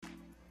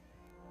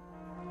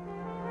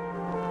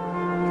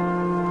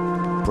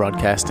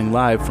Broadcasting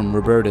live from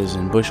Roberta's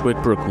in Bushwick,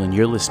 Brooklyn,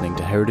 you're listening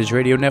to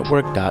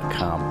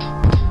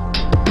HeritageRadioNetwork.com.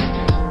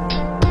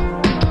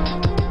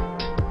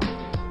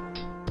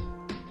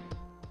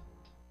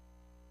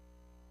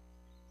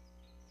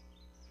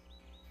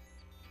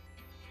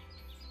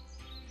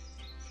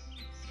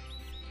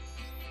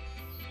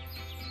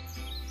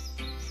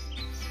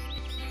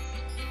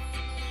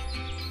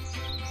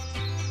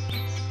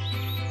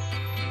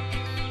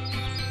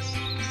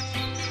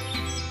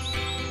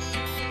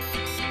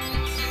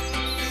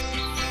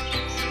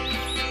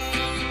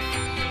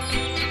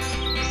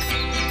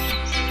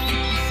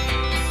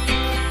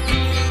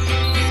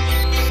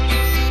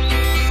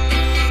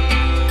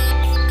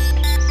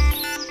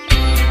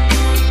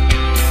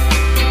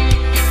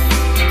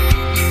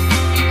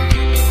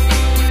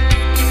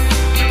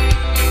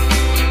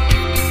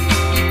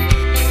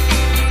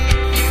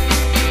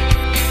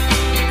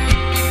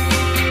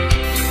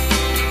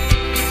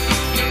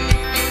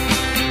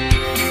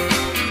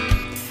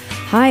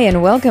 Hi,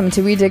 and welcome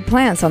to We Dig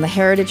Plants on the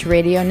Heritage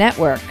Radio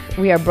Network.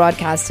 We are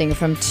broadcasting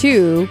from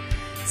two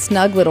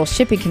snug little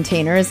shipping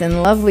containers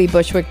in lovely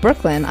Bushwick,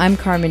 Brooklyn. I'm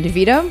Carmen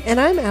DeVito.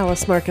 And I'm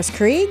Alice Marcus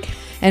Krieg.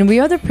 And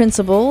we are the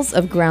principals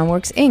of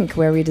Groundworks, Inc.,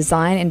 where we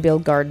design and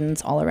build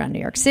gardens all around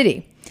New York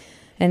City.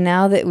 And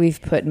now that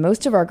we've put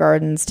most of our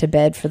gardens to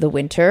bed for the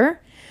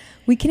winter,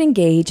 we can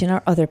engage in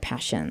our other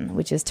passion,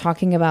 which is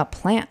talking about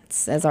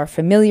plants as our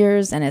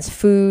familiars and as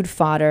food,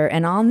 fodder,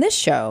 and on this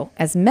show,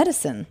 as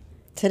medicine.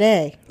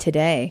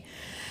 Today.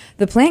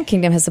 The plant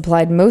kingdom has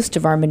supplied most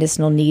of our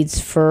medicinal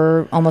needs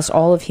for almost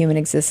all of human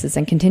existence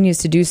and continues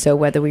to do so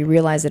whether we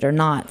realize it or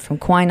not, from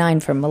quinine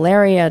from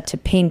malaria to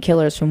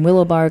painkillers from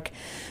willow bark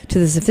to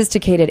the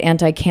sophisticated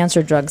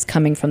anti-cancer drugs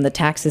coming from the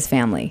taxus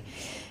family.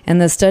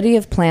 And the study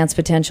of plants'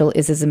 potential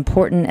is as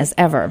important as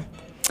ever.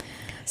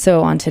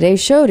 So on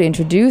today's show, to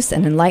introduce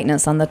and enlighten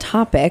us on the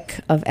topic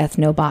of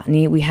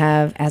ethnobotany, we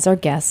have as our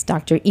guest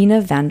Dr.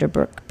 Ina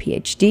Vanderbroek,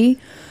 PhD,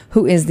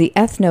 who is the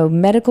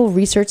ethnomedical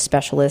research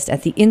specialist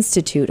at the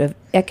Institute of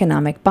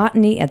Economic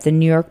Botany at the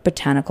New York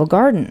Botanical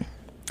Garden.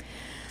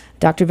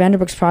 Dr.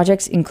 Vanderbroek's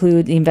projects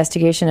include the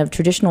investigation of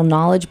traditional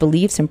knowledge,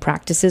 beliefs, and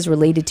practices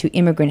related to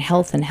immigrant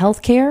health and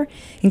healthcare,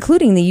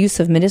 including the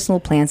use of medicinal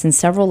plants in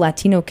several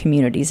Latino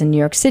communities in New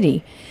York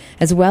City,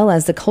 as well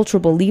as the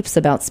cultural beliefs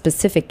about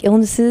specific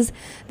illnesses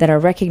that are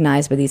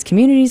recognized by these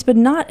communities, but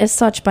not as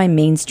such by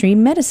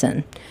mainstream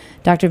medicine.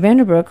 Dr.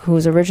 Vanderbroek, who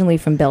is originally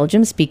from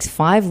Belgium, speaks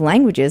 5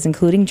 languages,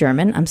 including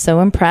German. I'm so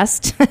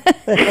impressed.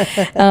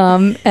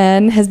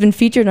 And has been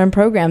featured on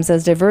programs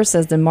as diverse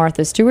as The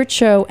Martha Stewart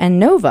Show and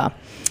Nova.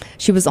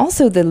 She was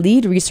also the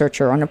lead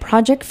researcher on a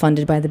project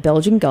funded by the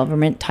Belgian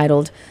government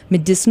titled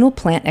Medicinal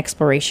Plant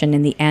Exploration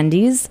in the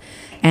Andes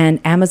and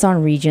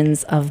Amazon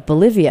regions of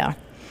Bolivia.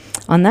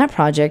 On that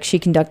project, she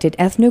conducted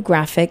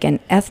ethnographic and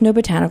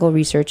ethnobotanical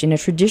research in a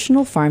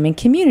traditional farming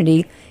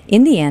community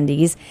in the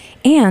Andes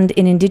and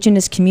in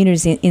indigenous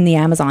communities in the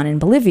Amazon and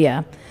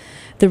Bolivia.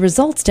 The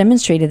results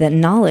demonstrated that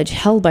knowledge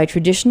held by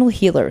traditional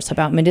healers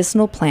about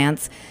medicinal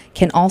plants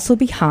can also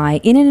be high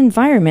in an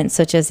environment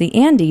such as the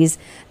Andes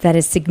that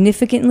is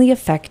significantly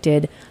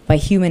affected by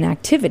human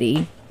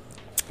activity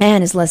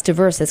and is less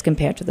diverse as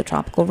compared to the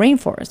tropical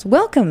rainforest.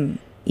 Welcome,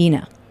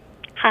 Ina.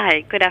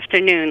 Hi, good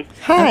afternoon.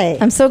 Hi.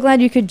 I'm so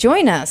glad you could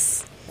join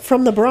us.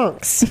 From the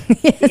Bronx.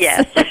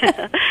 Yes.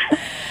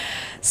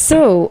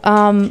 So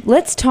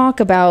let's talk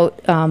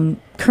about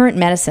current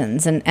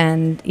medicines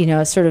and you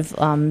know, sort of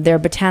their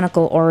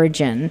botanical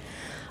origin.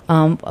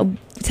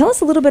 Tell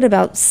us a little bit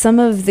about some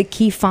of the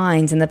key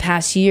finds in the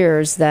past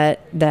years that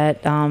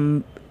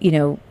you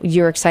know,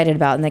 you're excited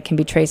about and that can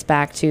be traced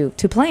back to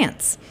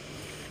plants.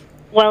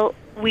 Well,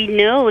 we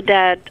know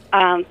that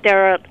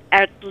there are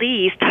at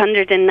least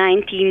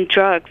 119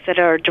 drugs that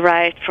are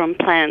derived from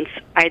plants,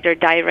 either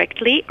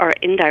directly or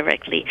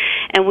indirectly.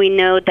 And we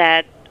know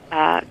that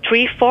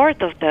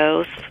 3/4 of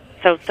those,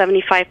 so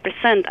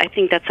 75%, I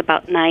think that's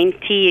about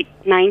 90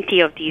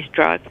 of these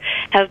drugs,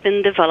 have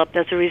been developed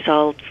as a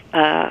result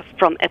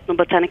from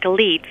ethnobotanical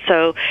leads.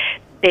 So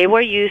they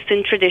were used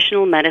in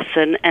traditional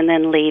medicine and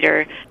then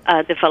later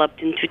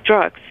developed into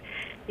drugs.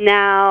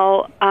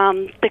 Now,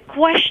 the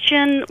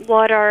question,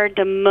 what are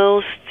the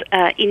most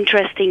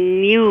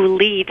interesting new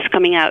leads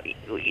coming out?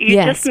 You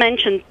just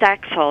mentioned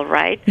Taxol,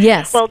 right?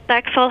 Yes. Well,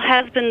 Taxol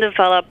has been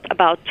developed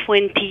about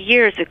 20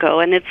 years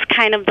ago, and it's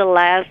kind of the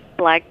last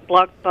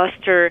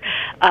blockbuster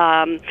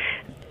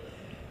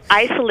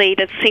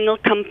isolated single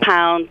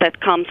compound that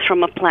comes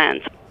from a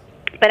plant.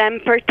 But I'm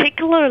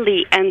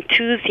particularly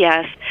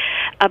enthusiastic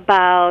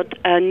about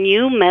a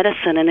new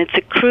medicine, and it's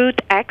a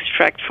crude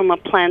extract from a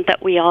plant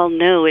that we all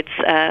know.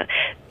 It's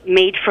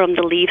made from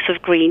the leaves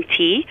of green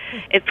tea.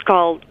 It's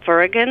called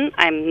Vuragen.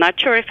 I'm not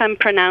sure if I'm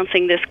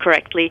pronouncing this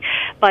correctly,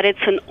 but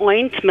it's an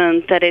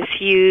ointment that is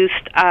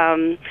used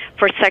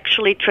for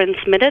sexually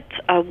transmitted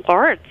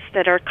warts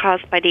that are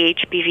caused by the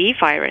HPV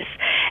virus.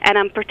 And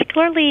I'm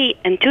particularly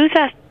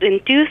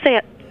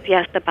enthusiastic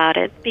about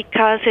it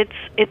because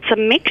it's a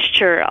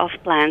mixture of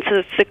plants. So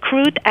it's a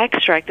crude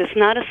extract. It's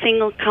not a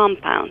single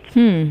compound,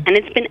 and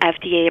it's been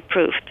FDA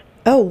approved.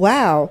 Oh,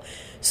 wow.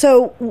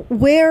 So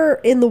where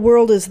in the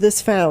world is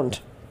this found?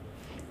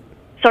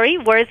 Sorry,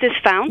 where is this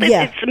found?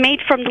 Yeah. It's made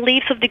from the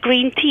leaves of the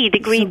green tea, the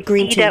green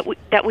tea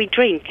that we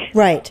drink.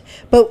 Right.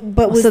 But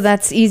with, So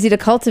that's easy to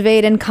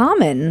cultivate and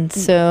common.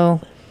 So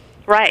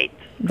Right.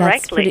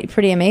 that's Correctly.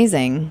 pretty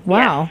amazing.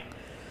 Wow. Yes.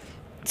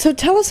 so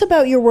tell us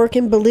about your work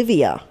in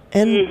Bolivia.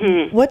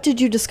 And what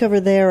did you discover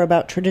there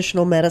about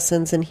traditional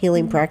medicines and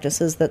healing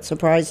practices that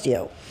surprised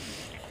you?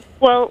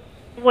 Well,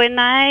 when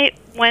I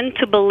went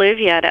to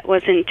Bolivia, that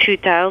was in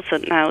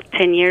 2000, now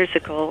 10 years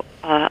ago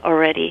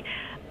already,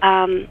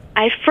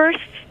 I first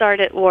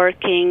started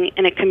working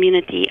in a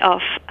community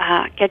of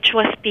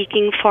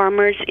Quechua-speaking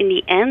farmers in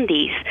the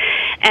Andes.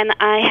 And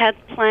I had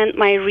planned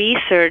my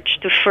research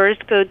to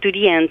first go to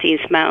the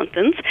Andes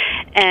Mountains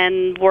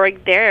and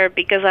work there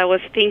because I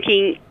was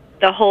thinking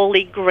the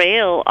holy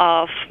grail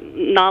of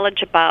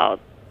knowledge about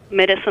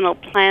medicinal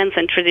plants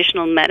and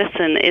traditional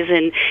medicine is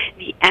in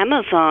the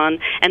Amazon,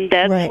 and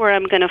that's Right. where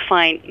I'm going to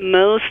find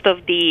most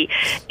of the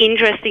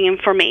interesting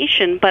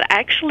information. But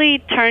actually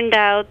it turned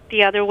out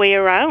the other way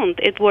around.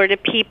 It were the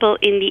people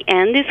in the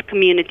Andes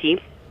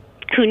community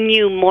who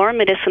knew more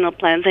medicinal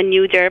plants and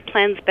knew their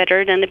plants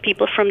better than the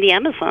people from the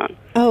Amazon.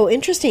 Oh,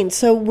 interesting.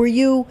 So were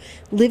you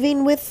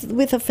living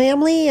with a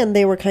family and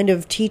they were kind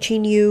of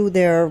teaching you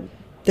their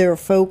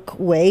folk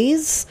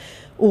ways?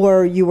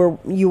 Or you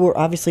were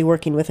obviously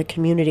working with a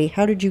community.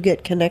 How did you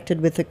get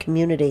connected with the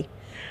community?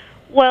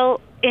 Well,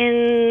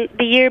 in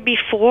the year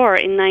before,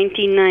 in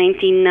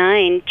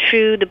 1999,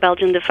 through the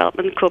Belgian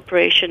Development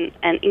Corporation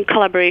and in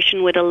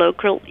collaboration with a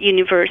local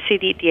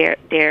university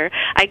there,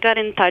 I got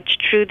in touch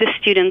through the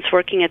students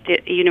working at the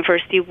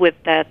university with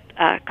that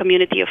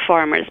community of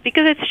farmers.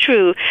 Because it's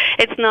true,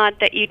 it's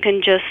not that you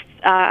can just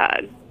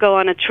go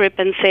on a trip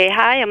and say,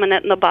 "Hi, I'm an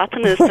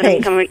ethnobotanist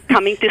Right. and I'm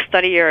coming to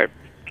study your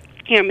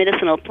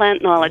medicinal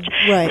plant knowledge."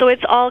 Right. So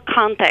it's all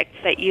contacts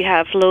that you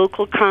have,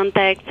 local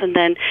contacts, and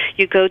then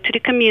you go to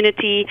the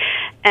community.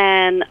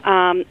 And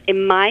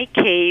in my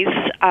case,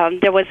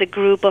 there was a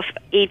group of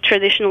 8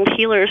 traditional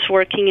healers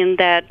working in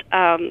that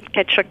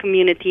Quechua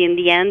community in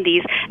the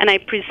Andes, and I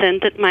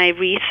presented my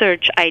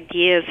research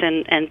ideas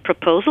and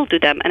proposal to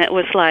them, and it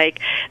was like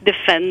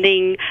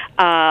defending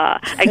a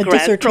grant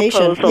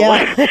dissertation, proposal.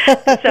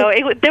 yeah. So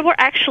they were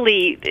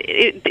actually,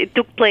 it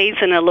took place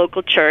in a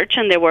local church,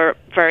 and they were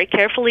very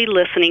carefully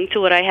listening to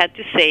what I had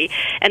to say,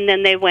 and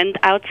then they went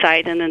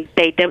outside and then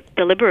they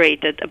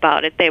deliberated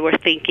about it. They were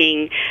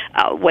thinking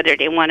whether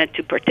they wanted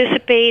to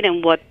participate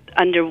and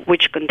under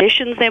which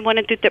conditions they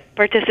wanted to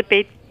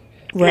participate.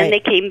 Right. And they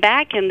came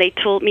back and they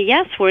told me,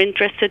 yes, we're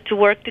interested to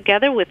work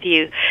together with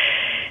you.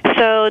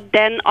 So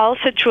then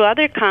also through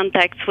other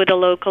contacts with a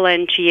local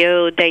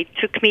NGO, they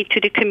took me to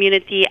the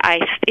community.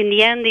 In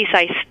the Andes,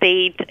 I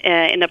stayed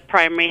in a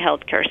primary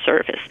health care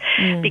service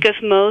because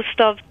most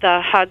of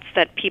the huts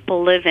that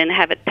people live in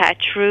have a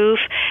thatch roof,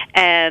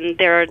 and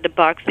there are the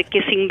bugs, the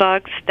kissing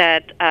bugs,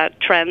 that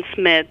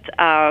transmit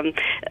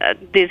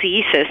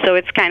diseases. So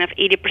it's kind of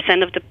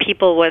 80% of the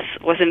people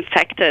was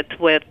infected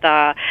with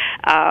that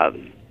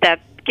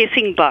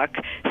kissing bug.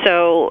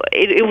 So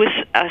it was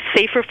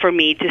safer for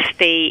me to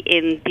stay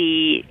in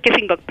the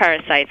kissing bug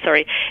parasite.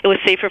 Sorry, it was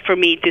safer for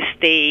me to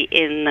stay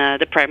in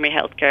the primary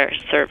health care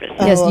service.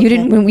 Yes, Oh, you okay.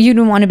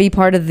 didn't want to be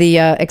part of the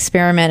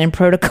experiment and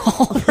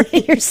protocol for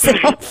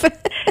yourself.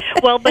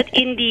 Well, but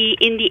in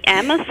the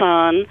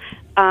Amazon,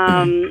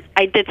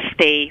 I did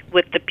stay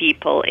with the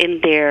people in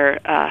their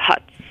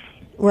huts.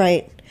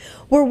 Right.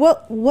 Well,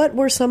 what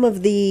were some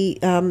of the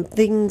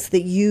things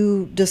that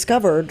you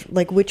discovered?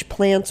 Like, which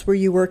plants were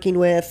you working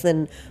with,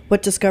 and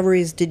what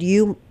discoveries did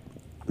you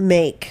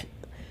make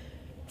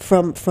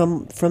from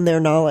their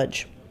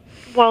knowledge?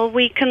 Well,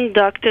 we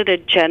conducted a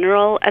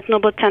general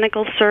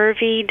ethnobotanical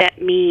survey.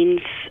 That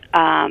means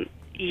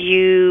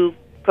you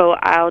go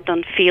out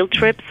on field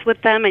trips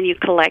with them and you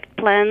collect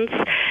plants,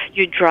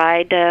 you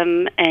dry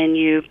them, and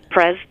you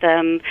press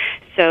them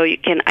so you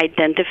can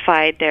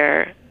identify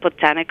their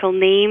botanical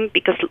name,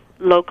 because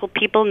local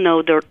people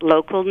know their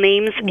local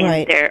names in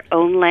Right. their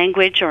own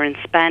language or in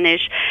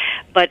Spanish.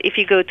 But if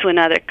you go to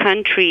another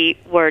country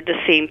where the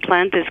same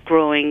plant is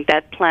growing,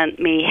 that plant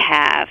may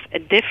have a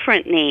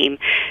different name.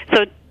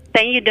 So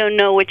then you don't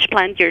know which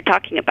plant you're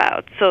talking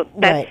about. So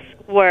that's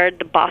where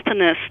the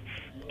botanists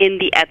in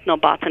the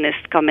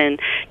ethnobotanists come in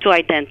to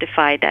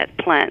identify that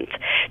plant.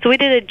 So we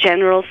did a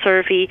general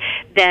survey.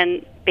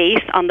 Then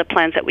based on the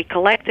plants that we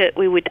collected,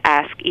 we would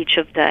ask each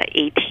of the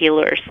 8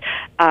 healers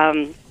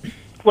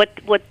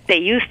what they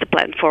use the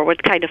plant for,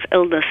 what kind of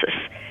illnesses.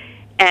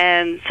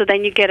 And so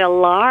then you get a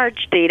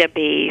large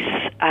database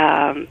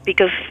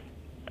because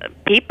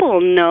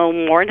people know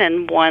more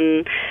than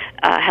one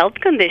health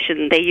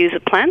condition they use a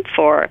plant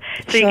for.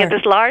 So you get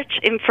this large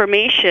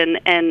information,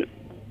 and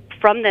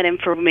from that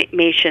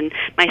information,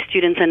 my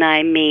students and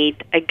I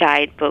made a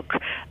guidebook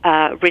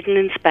written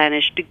in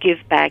Spanish to give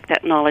back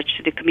that knowledge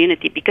to the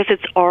community, because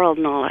it's oral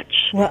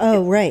knowledge. Well,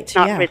 oh, right. It's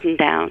not written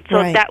down.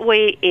 So that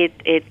way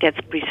it gets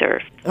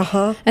preserved.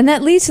 Uh-huh. And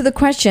that leads to the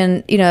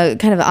question,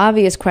 kind of the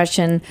obvious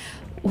question,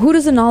 who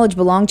does the knowledge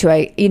belong to?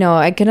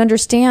 I can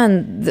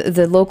understand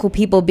the local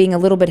people being a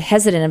little bit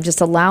hesitant of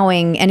just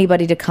allowing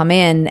anybody to come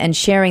in and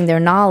sharing their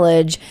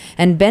knowledge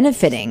and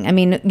benefiting. I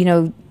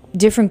mean,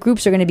 different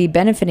groups are going to be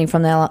benefiting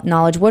from that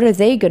knowledge. What are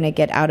they going to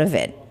get out of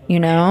it,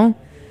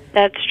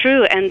 That's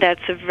true, and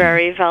that's a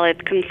very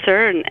valid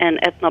concern, and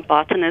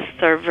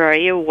ethnobotanists are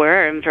very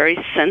aware and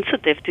very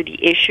sensitive to the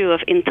issue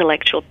of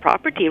intellectual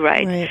property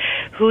rights. Right.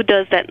 Who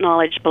does that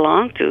knowledge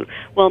belong to?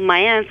 Well, my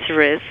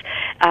answer is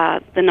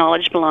the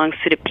knowledge belongs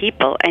to the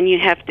people, and you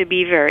have to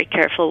be very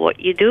careful what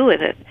you do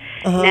with it.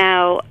 Uh-huh.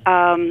 Now,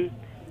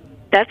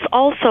 that's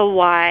also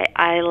why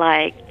I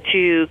like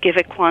to give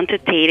a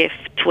quantitative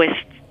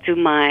twist to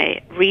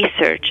my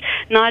research,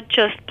 not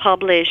just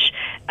publish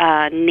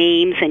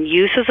names and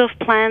uses of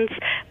plants,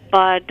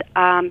 but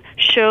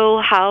show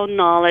how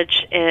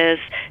knowledge is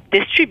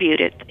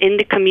distributed in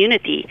the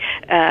community,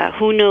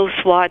 who knows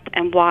what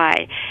and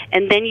why.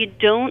 And then you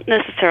don't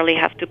necessarily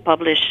have to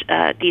publish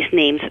these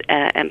names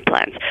and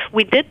plants.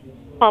 We did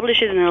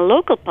publish it in a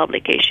local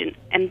publication,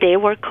 and they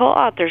were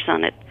co-authors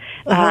on it.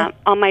 Uh-huh.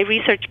 On my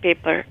research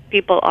paper,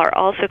 people are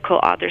also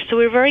co-authors. So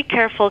we're very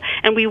careful,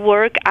 and we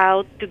work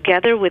out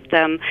together with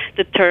them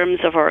the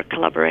terms of our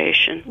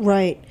collaboration.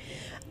 Right.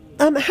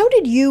 How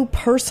did you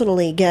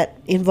personally get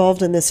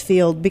involved in this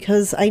field?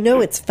 Because I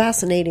know it's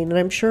fascinating, and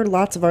I'm sure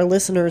lots of our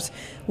listeners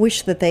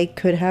wish that they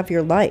could have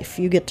your life.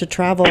 You get to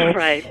travel,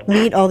 Right.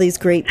 meet all these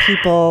great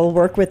people,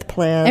 work with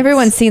plants.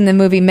 Everyone's seen the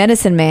movie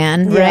Medicine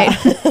Man, right?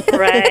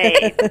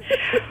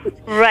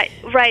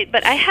 Right.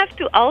 But I have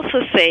to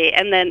also say,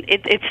 and then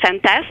it's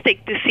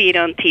fantastic to see it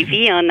on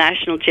TV, on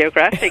National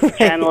Geographic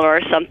Channel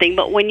or something,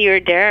 but when you're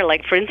there,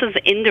 like, for instance,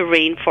 in the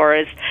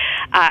rainforest,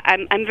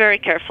 I'm very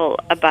careful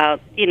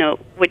about,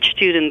 which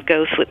student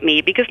goes with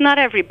me, because not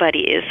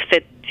everybody is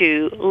fit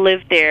to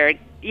live there.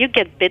 You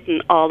get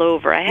bitten all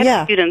over. I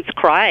have students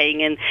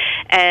crying, and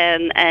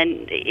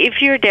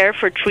if you're there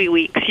for 3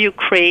 weeks, you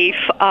crave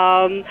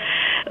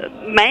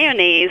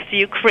mayonnaise,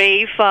 you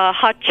crave a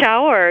hot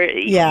shower.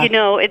 Yeah.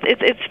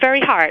 It's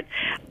very hard,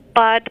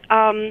 but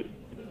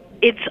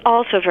it's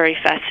also very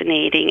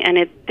fascinating,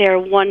 and they're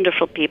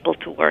wonderful people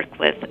to work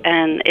with,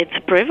 and it's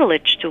a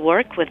privilege to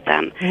work with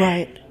them.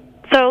 Right.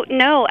 So,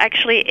 no,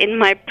 actually, in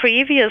my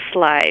previous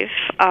life,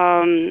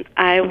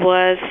 I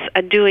was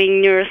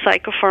doing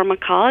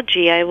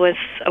neuropsychopharmacology. I was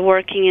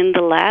working in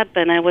the lab,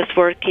 and I was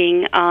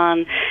working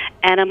on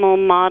animal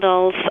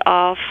models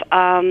of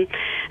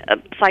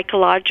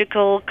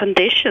psychological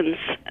conditions.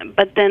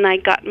 But then I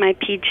got my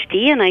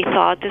PhD, and I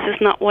thought, this is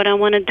not what I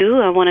want to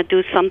do. I want to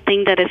do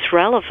something that is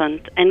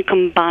relevant and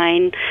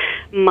combine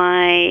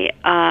my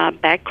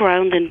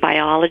background in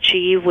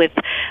biology with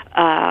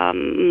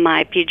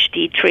my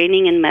PhD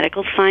training in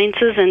medical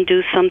sciences and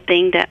do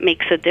something that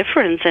makes a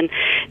difference. And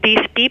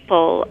these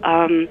people,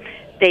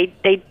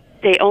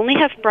 they only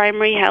have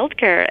primary health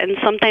care, and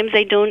sometimes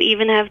they don't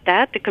even have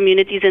that. The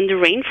communities in the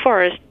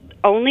rainforest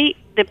only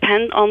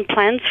depend on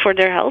plants for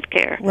their health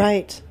care.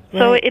 Right.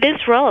 So it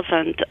is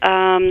relevant,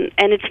 and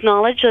it's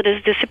knowledge that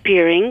is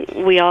disappearing.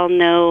 We all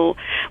know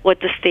what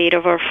the state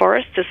of our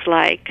forest is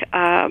like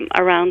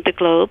around the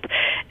globe,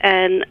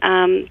 and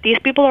these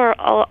people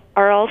are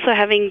also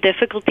having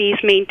difficulties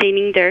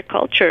maintaining their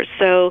culture.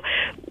 So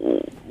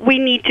we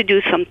need to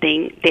do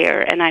something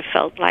there, and I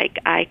felt like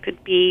I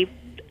could be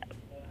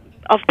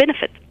of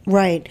benefit.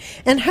 Right.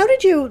 And how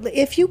did you,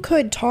 if you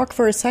could talk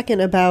for a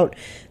second about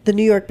the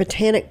New York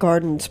Botanic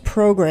Gardens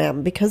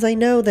program, because I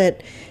know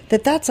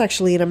that's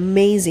actually an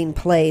amazing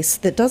place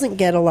that doesn't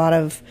get a lot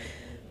of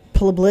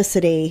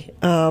publicity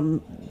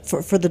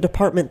for the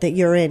department that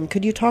you're in.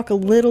 Could you talk a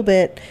little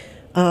bit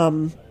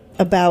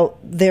about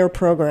their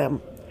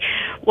program?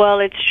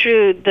 Well, it's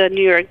true. The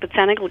New York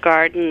Botanical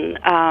Garden,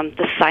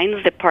 the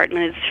science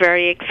department, is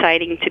very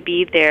exciting to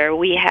be there.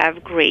 We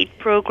have great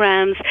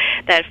programs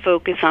that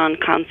focus on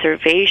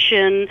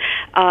conservation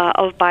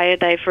of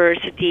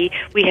biodiversity.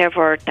 We have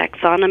our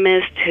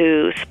taxonomists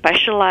who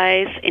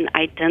specialize in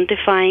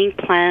identifying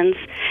plants,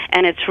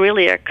 and it's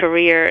really a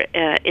career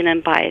in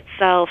and by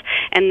itself.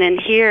 And then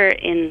here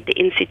in the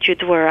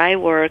institute where I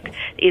work,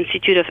 the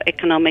Institute of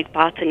Economic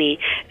Botany,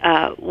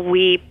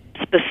 we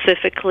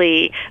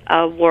specifically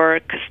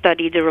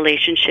study the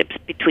relationships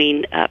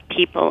between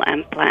people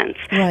and plants.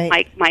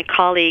 Right. My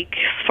colleague,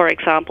 for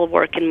example,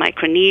 work in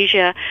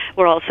Micronesia.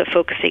 We're also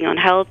focusing on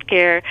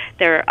healthcare.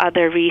 There are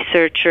other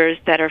researchers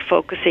that are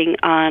focusing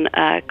on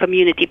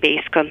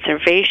community-based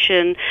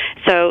conservation.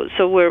 So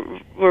we're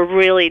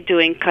really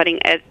doing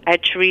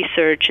cutting-edge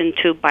research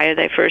into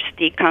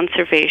biodiversity,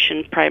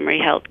 conservation, primary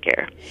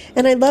healthcare.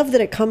 And I love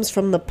that it comes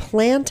from the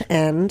plant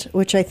end,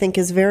 which I think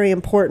is very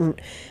important,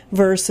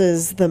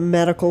 versus the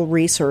medical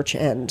research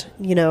end.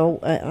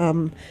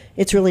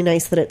 It's really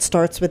nice that it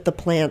starts with the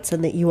plants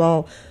and that you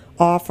all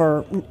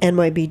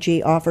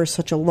NYBG offers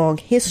such a long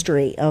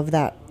history of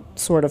that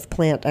sort of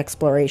plant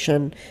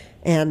exploration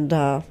and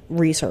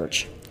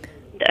research.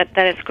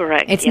 That is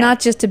correct. It's not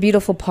just a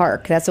beautiful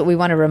park. That's what we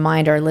want to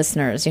remind our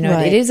listeners.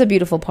 Right. It is a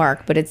beautiful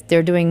park, but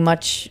they're doing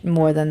much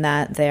more than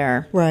that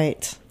there.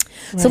 Right.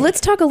 So let's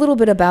talk a little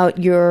bit about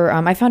your,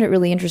 I found it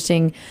really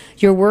interesting,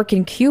 your work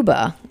in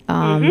Cuba,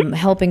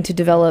 helping to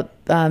develop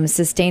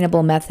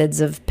sustainable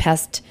methods of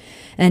pest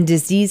and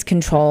disease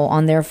control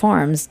on their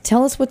farms.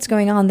 Tell us what's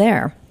going on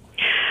there.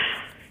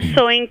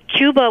 So in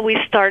Cuba, we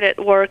started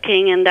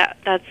working, and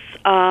that's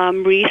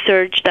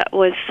research that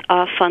was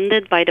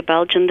funded by the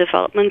Belgian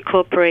Development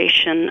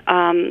Corporation,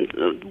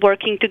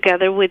 working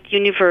together with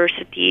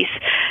universities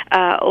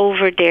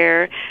over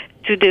there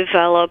to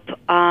develop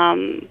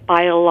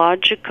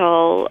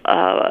biological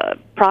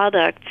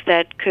products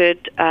that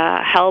could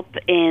help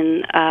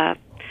in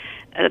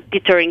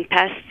deterring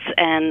pests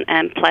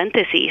and plant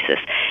diseases.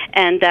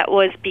 And that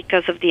was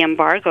because of the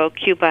embargo.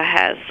 Cuba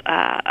has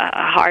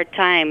a hard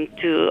time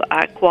to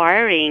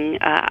acquiring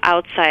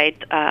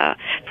outside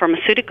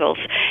pharmaceuticals.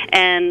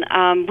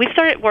 And we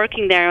started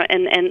working there,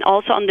 and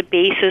also on the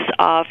basis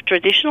of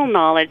traditional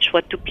knowledge.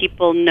 What do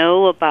people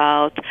know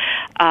about,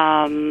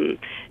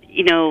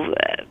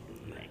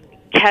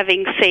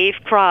 having safe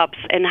crops,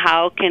 and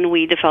how can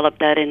we develop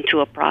that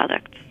into a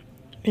product?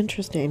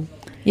 Interesting.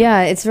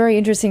 Yeah, it's very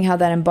interesting how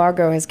that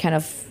embargo has kind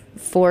of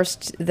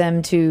forced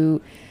them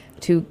to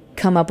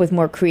come up with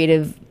more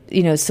creative,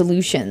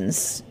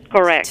 solutions.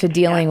 Correct. To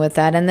dealing with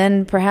that, and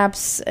then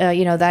perhaps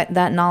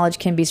that knowledge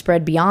can be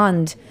spread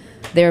beyond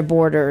their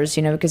borders.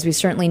 Because we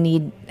certainly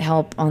need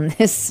help on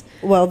this.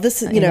 Well,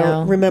 this is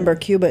remember,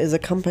 Cuba is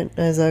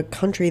a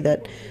country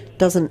that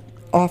doesn't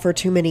offer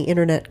too many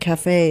internet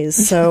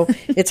cafes, so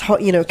it's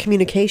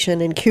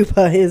communication in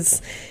Cuba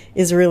is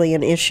really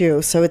an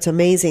issue. So it's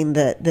amazing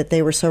that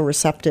they were so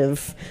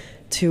receptive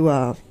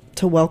to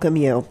welcome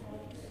you.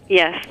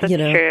 Yes, that's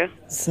true.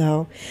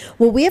 So,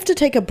 well, we have to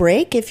take a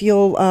break. If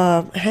you'll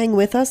hang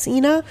with us,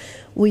 Ina,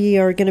 we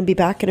are going to be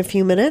back in a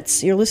few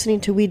minutes. You're listening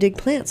to We Dig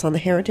Plants on the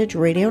Heritage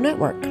Radio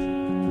Network.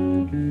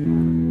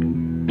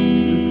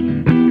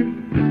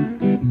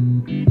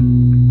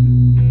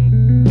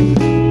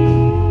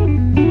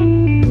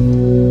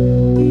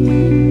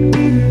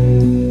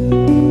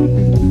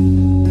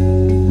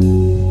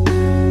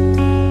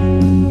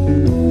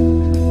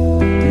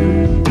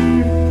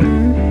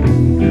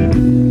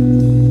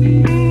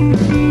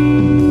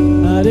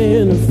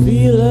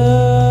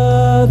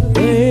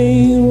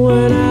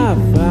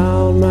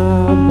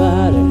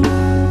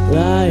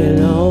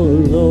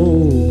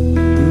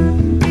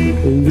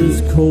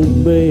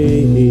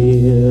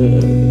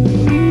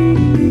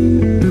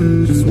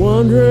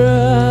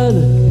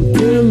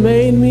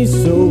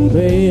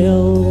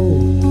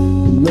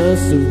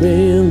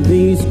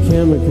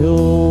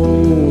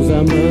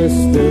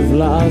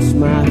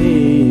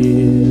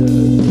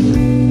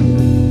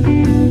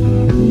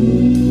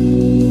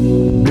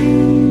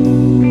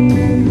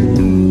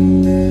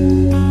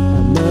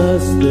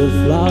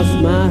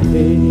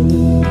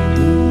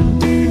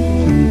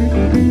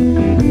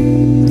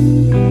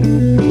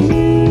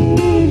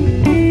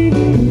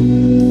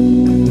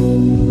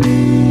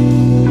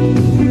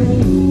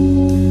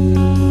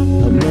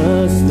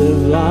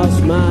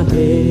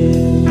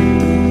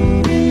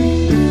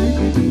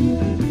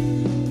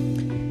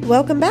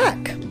 Welcome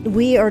back.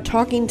 We are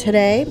talking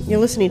today, you're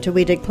listening to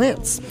We Dig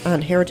Plants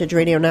on Heritage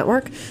Radio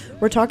Network.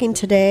 We're talking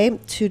today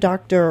to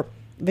Dr.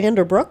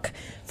 Vanderbroek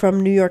from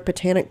New York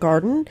Botanic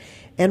Garden,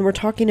 and we're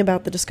talking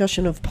about the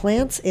discussion of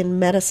plants in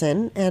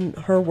medicine and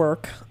her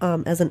work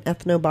as an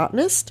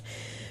ethnobotanist.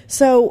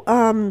 So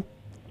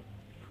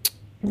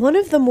one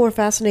of the more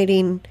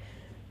fascinating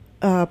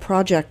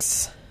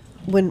projects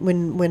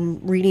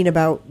when reading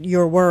about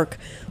your work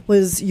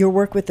was your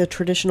work with the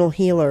traditional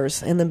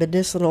healers and the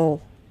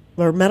medicinal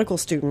or medical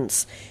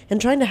students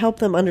and trying to help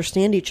them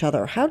understand each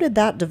other. How did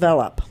that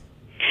develop?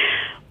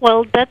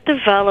 Well, that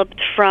developed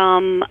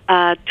from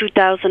a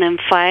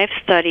 2005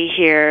 study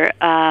here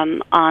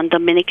on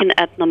Dominican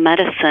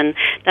ethnomedicine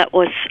that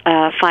was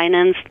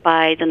financed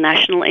by the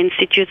National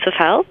Institutes of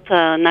Health,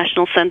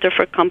 National Center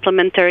for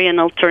Complementary and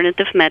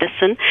Alternative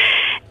Medicine.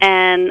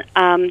 And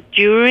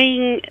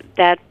during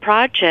that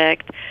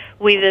project,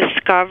 we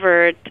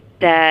discovered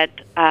that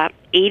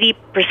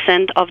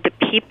 80% of the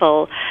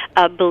people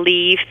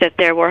believe that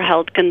there were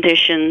health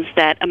conditions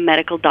that a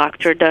medical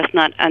doctor does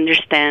not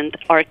understand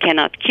or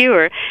cannot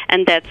cure,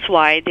 and that's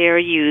why they're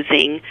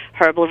using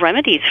herbal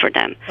remedies for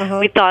them. Uh-huh.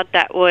 We thought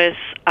that was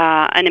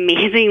an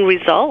amazing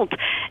result.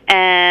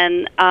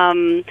 And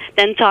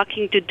then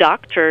talking to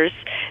doctors,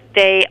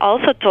 they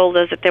also told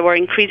us that they were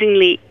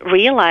increasingly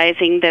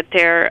realizing that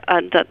the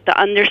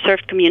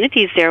underserved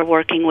communities they're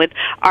working with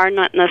are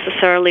not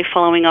necessarily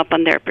following up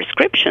on their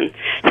prescription.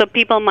 So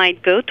people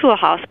might go to a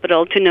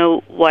hospital to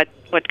know what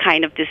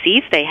kind of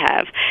disease they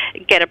have,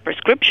 get a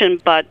prescription,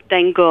 but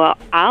then go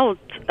out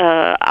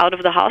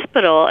of the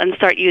hospital and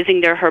start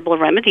using their herbal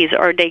remedies,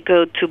 or they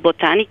go to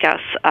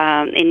Botanicas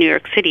in New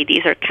York City.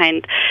 These are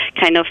kind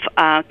of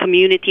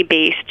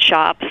community-based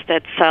shops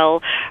that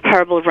sell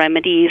herbal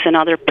remedies and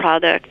other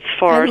products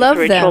for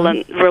spiritual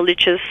and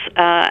religious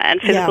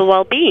and physical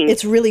well-being.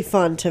 It's really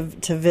fun to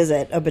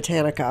visit a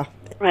Botanica.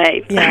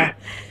 Right. Yeah.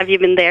 Have you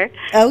been there?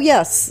 Oh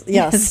yes,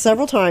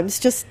 several times.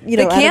 Just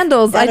The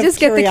candles. I just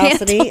get the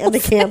curiosity and the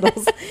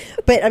candles. candles.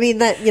 But I mean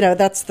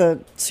that's the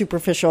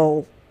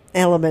superficial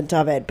element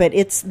of it. But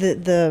it's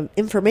the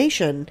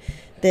information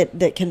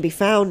that can be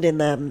found in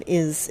them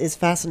is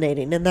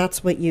fascinating, and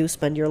that's what you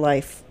spend your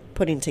life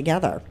putting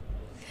together.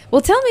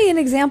 Well, tell me an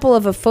example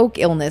of a folk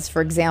illness,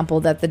 for example,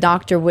 that the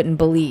doctor wouldn't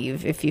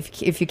believe, if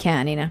you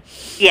can, Nina.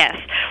 Yes.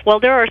 Well,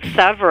 there are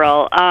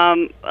several.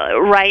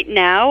 Right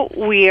now,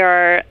 we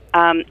are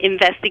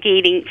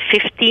investigating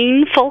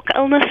 15 folk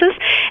illnesses,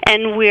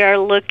 and we are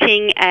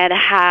looking at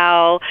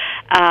how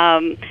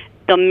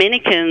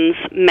Dominicans,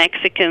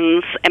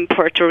 Mexicans, and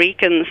Puerto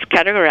Ricans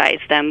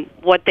categorize them,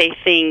 what they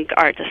think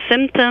are the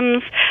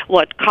symptoms,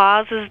 what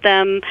causes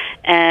them,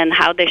 and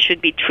how they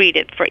should be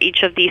treated for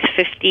each of these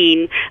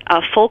 15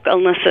 folk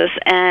illnesses.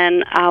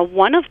 And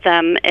one of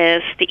them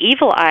is the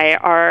evil eye,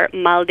 or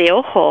mal de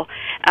ojo,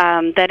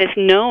 that is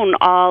known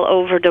all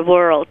over the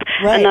world.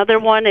 Right. Another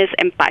one is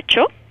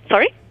empacho.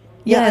 Sorry?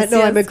 Yes,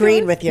 I'm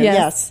agreeing with you.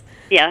 Yes.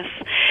 Yes.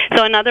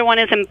 So another one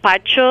is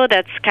empacho.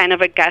 That's kind of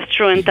a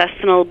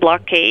gastrointestinal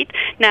blockade.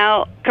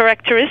 Now,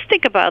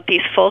 characteristic about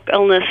these folk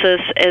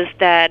illnesses is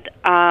that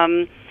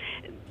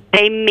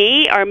they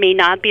may or may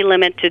not be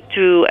limited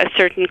to a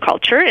certain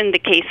culture. In the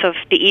case of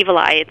the evil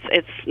eye,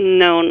 it's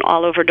known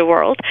all over the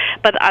world.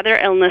 But other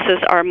illnesses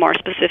are more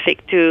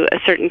specific to a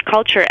certain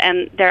culture,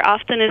 and there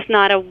often is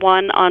not a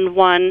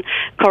one-on-one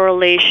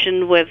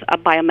correlation with a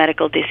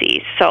biomedical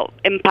disease. So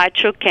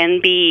empacho can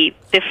be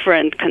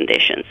different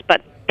conditions,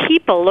 but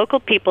local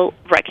people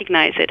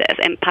recognize it as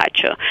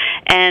empacho.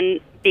 And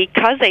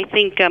because they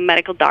think a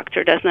medical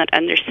doctor does not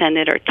understand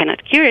it or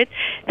cannot cure it,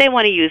 they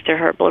want to use their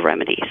herbal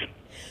remedies.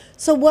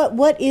 So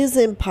what is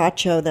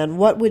empacho then?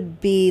 What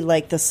would be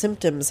like the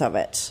symptoms of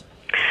it?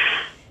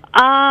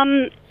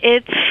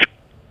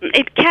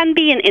 It can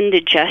be an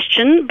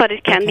indigestion, but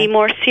it can be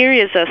more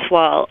serious as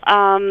well.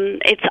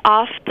 It's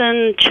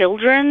often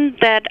children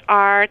that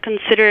are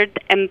considered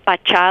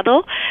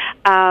empachado.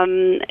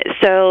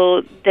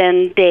 So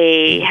then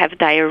they have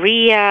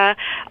diarrhea,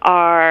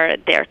 or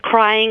they're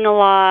crying a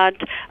lot,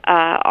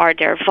 or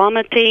they're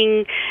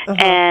vomiting.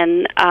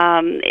 And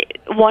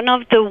one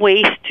of the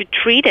ways to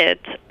treat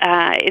it,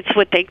 it's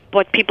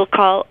what people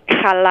call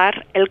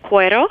jalar el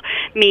cuero,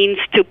 means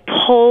to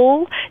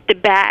pull the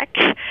back,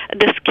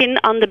 the skin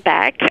on the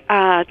back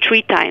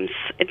 3 times.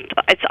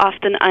 It's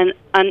often an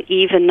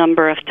uneven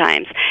number of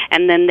times,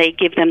 and then they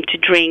give them to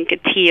drink a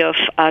tea of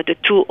the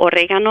 2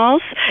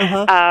 oreganos,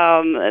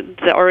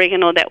 the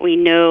oregano that we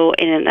know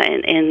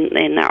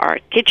in our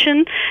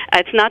kitchen.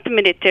 It's not the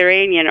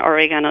Mediterranean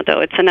oregano,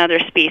 though. It's another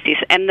species,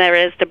 and there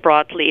is the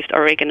broad-leafed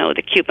oregano,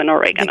 the Cuban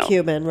oregano. The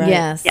Cuban, right?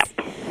 Yes. Yep.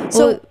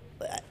 So.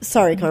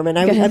 Sorry, Carmen.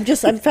 I'm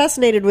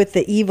fascinated with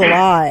the evil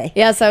eye.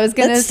 Yes, I was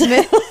going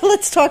to.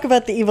 Let's talk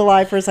about the evil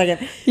eye for a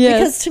second. Yes.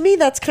 Because to me,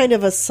 that's kind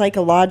of a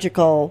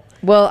psychological.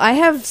 Well, I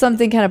have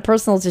something kind of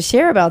personal to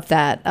share about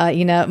that.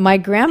 My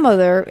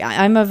grandmother,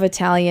 I'm of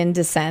Italian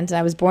descent.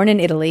 I was born in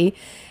Italy,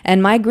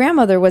 and my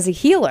grandmother was a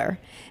healer.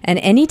 And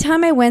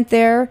anytime I went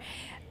there,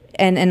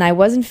 and I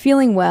wasn't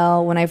feeling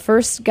well, when I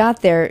first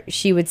got there,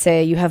 she would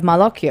say, "You have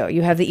malocchio,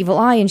 you have the evil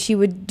eye," and she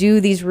would do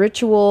these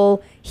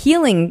ritual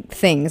healing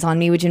things on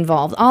me, which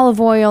involved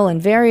olive oil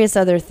and various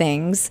other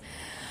things.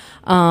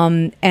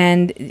 And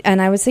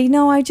I would say,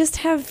 "No, I just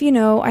have,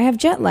 I have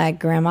jet lag,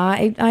 Grandma.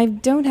 I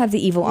don't have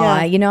the evil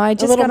eye. I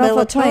just got off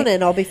a plane.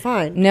 Melatonin, I'll be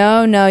fine."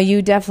 No,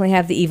 you definitely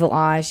have the evil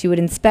eye. She would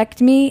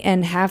inspect me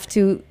and have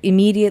to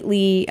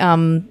immediately,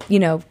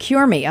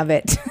 cure me of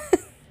it.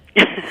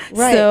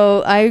 Right.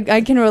 So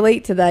I can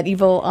relate to that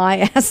evil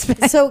eye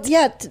aspect. So,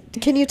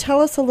 can you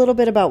tell us a little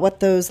bit about what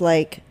those,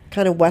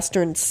 kind of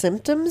Western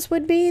symptoms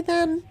would be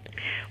then?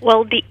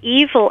 Well, the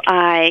evil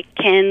eye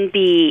can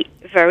be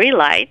very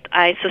light.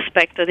 I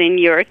suspect that in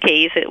your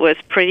case it was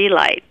pretty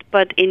light.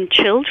 But in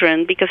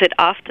children, because it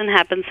often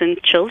happens in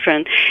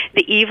children,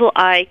 the evil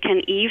eye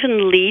can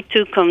even lead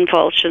to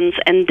convulsions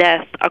and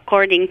death,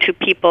 according to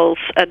people's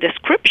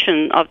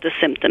description of the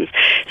symptoms.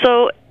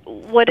 So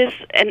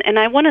and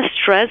I want to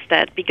stress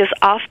that, because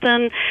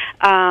often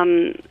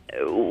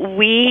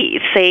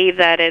we say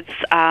that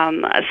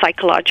it's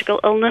psychological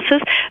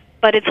illnesses,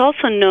 but it's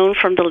also known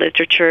from the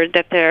literature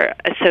that they're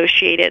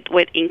associated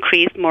with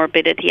increased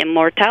morbidity and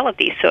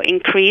mortality, so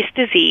increased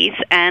disease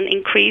and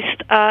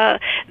increased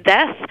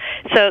death.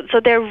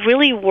 So they're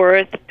really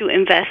worth to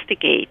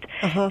investigate.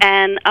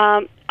 And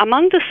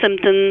among the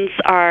symptoms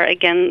are,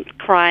 again,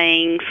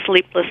 crying,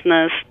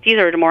 sleeplessness. These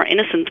are the more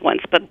innocent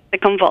ones, but the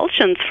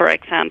convulsions, for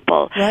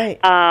example,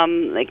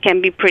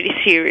 can be pretty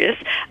serious.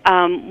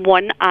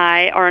 One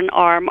eye or an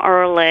arm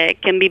or a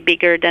leg can be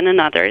bigger than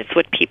another, is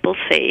what people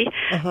say.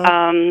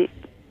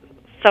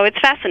 So it's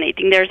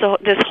fascinating. There's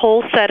this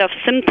whole set of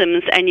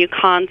symptoms, and you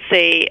can't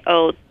say,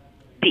 oh,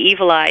 the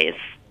evil eye is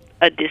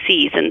a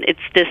disease, and it's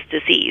this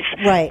disease.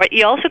 Right. But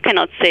you also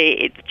cannot say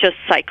it's just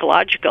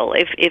psychological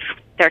if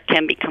there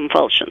can be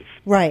convulsions.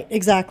 Right,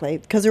 exactly.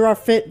 Because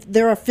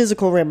there are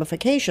physical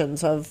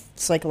ramifications of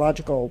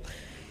psychological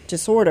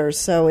disorders,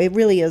 so it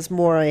really is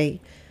more a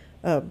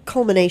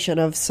culmination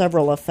of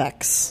several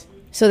effects.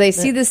 So they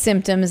see the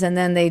symptoms and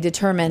then they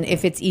determine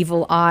if it's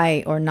evil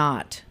eye or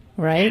not,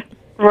 right?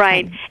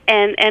 Right.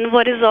 And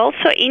what is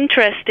also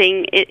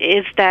interesting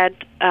is that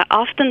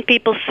often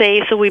people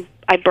say,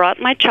 I brought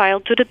my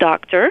child to the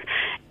doctor,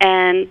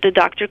 and the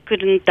doctor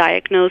couldn't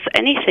diagnose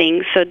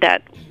anything, so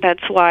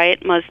that's why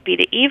it must be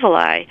the evil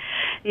eye.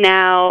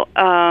 Now,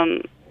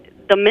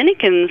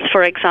 Dominicans,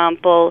 for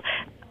example,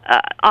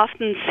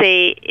 often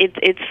say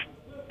it's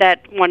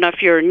that one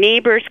of your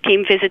neighbors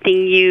came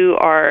visiting you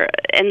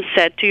and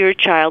said to your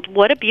child,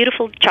 "What a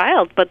beautiful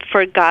child," but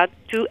forgot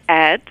to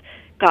add,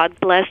 "God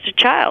bless the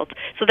child."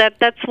 So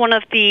that's one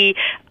of the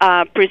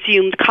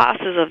presumed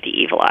causes of the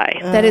evil eye.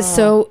 That is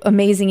so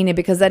amazing, Ina,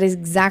 because that is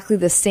exactly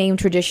the same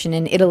tradition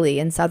in Italy,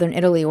 in southern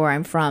Italy, where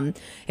I'm from.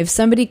 If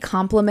somebody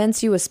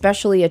compliments you,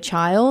 especially a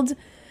child,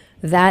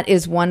 that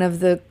is one of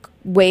the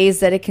ways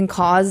that it can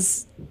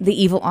cause the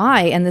evil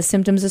eye and the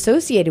symptoms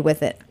associated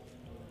with it.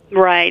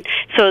 Right.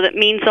 So that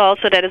means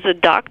also that as a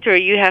doctor,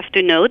 you have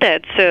to know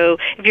that. So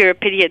if you're a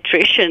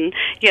pediatrician,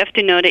 you have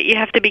to know that you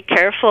have to be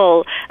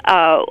careful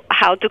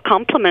how to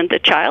compliment a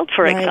child,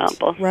 for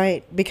example.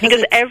 Right.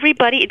 Because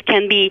everybody, it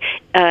can be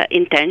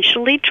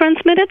intentionally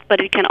transmitted,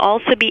 but it can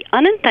also be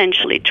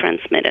unintentionally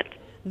transmitted.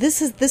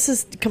 This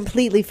is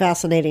completely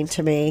fascinating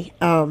to me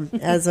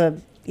as a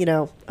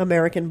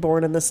American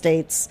born in the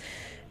States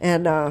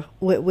and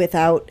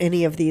without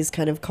any of these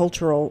kind of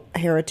cultural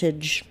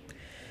heritage.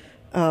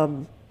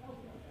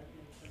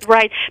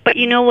 Right, but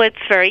you know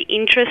what's very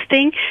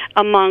interesting?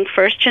 Among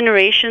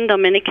first-generation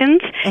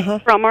Dominicans,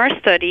 from our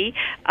study,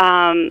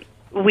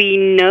 we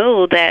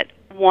know that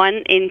 1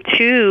 in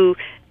 2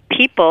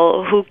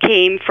 people who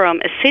came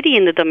from a city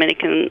in the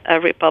Dominican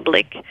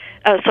Republic,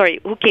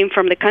 who came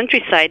from the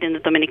countryside in the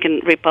Dominican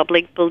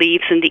Republic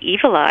believes in the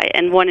evil eye,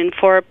 and 1 in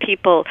 4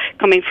 people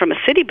coming from a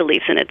city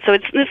believes in it. So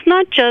it's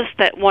not just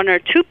that 1 or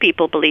 2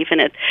 people believe in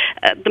it.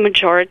 The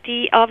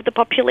majority of the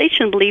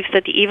population believes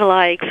that the evil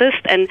eye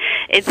exists, and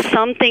it's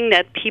something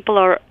that people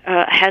are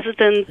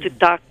hesitant to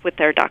talk with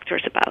their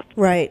doctors about.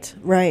 Right.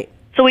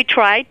 So we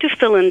tried to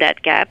fill in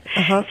that gap.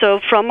 So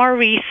from our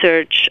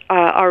research,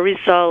 our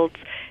results,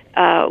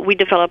 we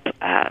develop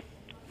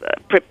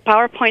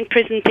PowerPoint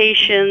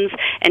presentations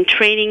and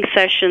training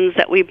sessions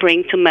that we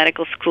bring to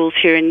medical schools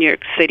here in New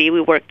York City.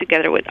 We work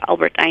together with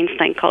Albert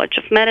Einstein College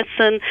of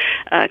Medicine,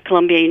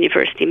 Columbia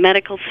University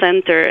Medical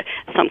Center,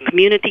 some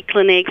community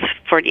clinics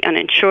for the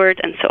uninsured,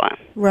 and so on.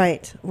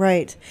 Right.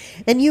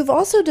 And you've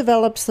also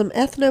developed some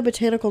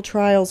ethnobotanical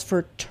trials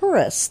for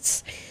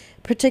tourists,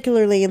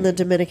 particularly in the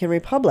Dominican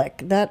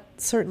Republic. That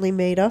certainly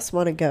made us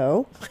want to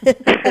go.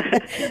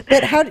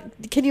 But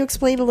can you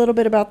explain a little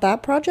bit about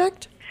that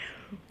project?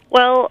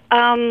 Well,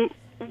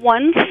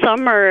 one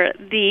summer,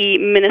 the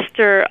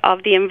Minister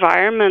of the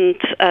Environment,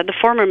 the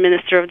former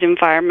Minister of the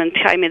Environment,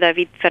 Jaime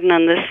David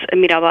Fernandez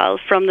Mirabal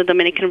from the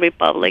Dominican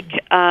Republic,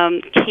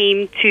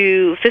 came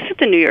to visit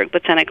the New York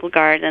Botanical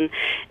Garden,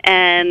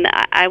 and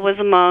I was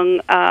among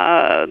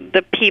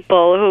the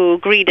people who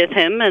greeted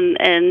him,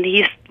 and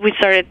we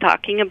started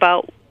talking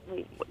about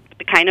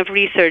the kind of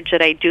research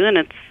that I do, and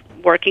it's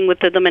working with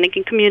the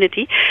Dominican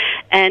community,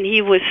 and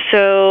he was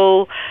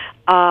so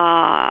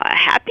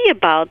happy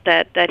about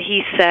that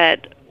he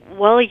said,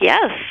 well,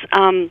 yes,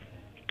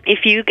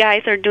 if you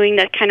guys are doing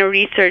that kind of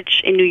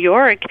research in New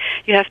York,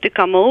 you have to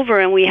come over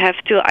and we have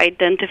to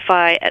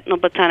identify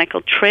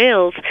ethnobotanical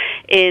trails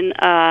in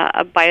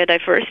a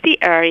biodiversity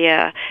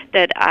area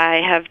that I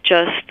have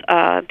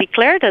just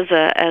declared as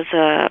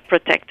a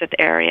protected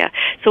area.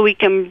 So we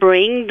can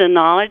bring the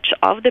knowledge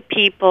of the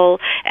people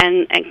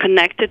and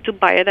connect it to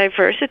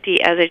biodiversity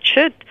as it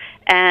should.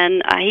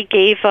 And he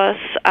gave us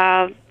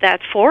that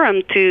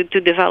forum to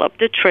develop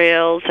the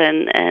trails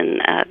and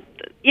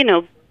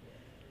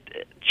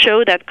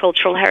show that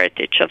cultural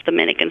heritage of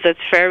Dominicans. It's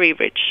very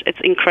rich. It's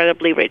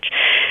incredibly rich.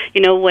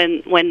 You know,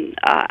 when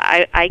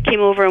I came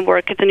over and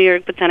worked at the New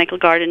York Botanical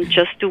Garden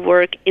just to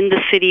work in the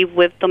city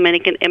with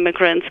Dominican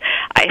immigrants,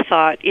 I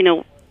thought,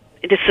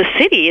 it is a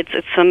city. It's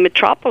a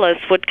metropolis.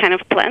 What kind of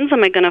plants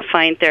am I going to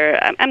find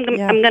there? I'm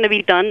going to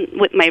be done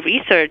with my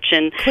research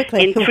in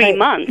 3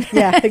 months.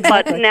 Yeah, exactly.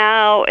 But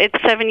now it's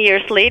 7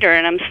 years later,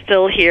 and I'm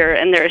still here,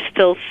 and there's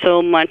still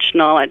so much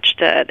knowledge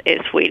that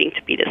is waiting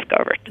to be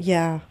discovered.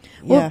 Yeah.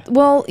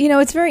 Well,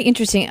 it's very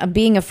interesting.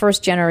 Being a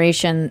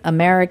first-generation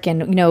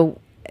American,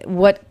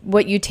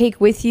 what you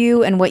take with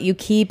you and what you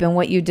keep and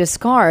what you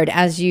discard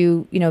as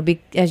you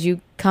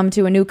come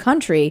to a new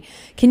country.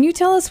 Can you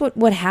tell us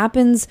what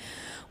happens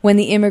when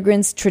the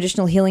immigrants'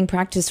 traditional healing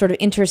practice sort of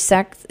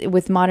intersect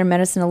with modern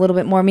medicine a little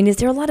bit more? I mean, is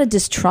there a lot of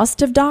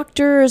distrust of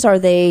doctors? Are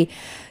they,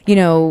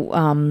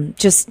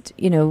 just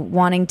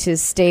wanting to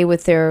stay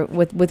with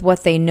with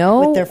what they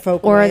know, with their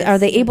folk or ways? Are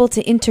they able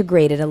to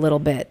integrate it a little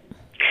bit?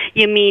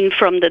 You mean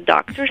from the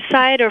doctor's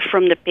side or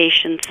from the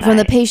patient's side? From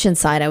the patient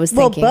side, I was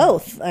thinking. Well,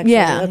 both, actually.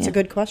 Yeah, That's a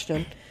good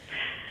question.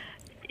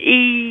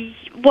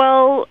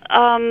 Well,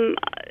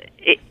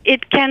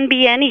 it can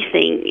be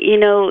anything. You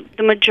know,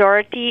 the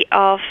majority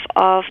of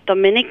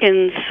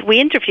Dominicans, we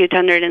interviewed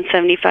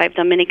 175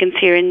 Dominicans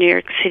here in New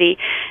York City,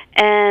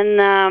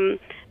 and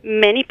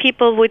many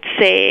people would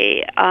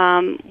say,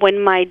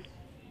 when my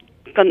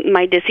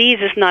disease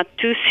is not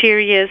too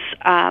serious,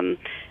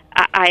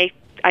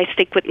 I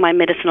stick with my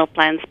medicinal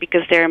plants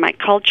because they're my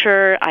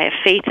culture. I have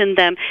faith in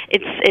them.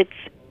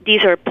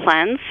 These are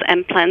plants,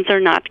 and plants are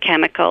not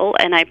chemical,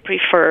 and I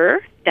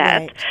prefer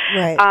that.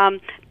 Right.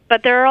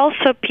 But there are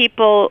also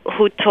people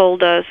who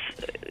told us,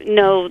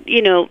 no,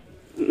 you know,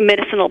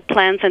 medicinal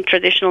plants and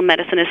traditional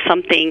medicine is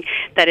something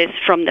that is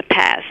from the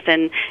past,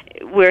 and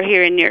we're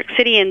here in New York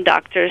City, and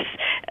doctors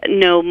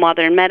know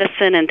modern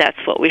medicine, and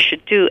that's what we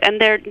should do. And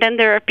then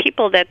there are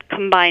people that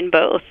combine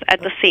both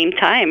at the same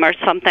time, or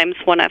sometimes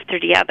one after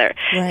the other.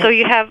 Right. So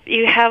you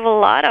have a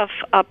lot of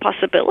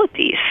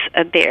possibilities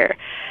there.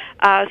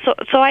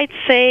 So I'd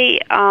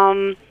say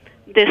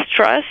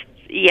distrust,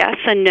 yes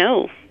and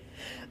no.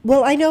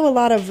 Well, I know a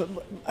lot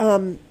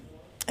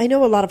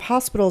of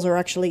hospitals are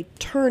actually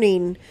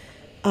turning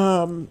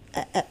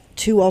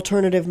to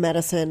alternative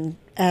medicine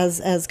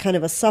as kind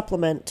of a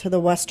supplement to the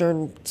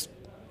Western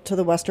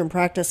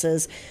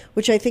practices,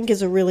 which I think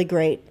is a really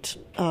great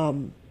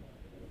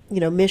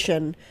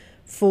mission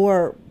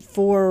for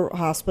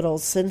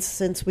hospitals,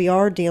 since we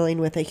are dealing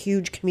with a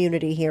huge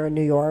community here in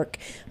New York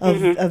of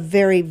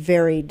very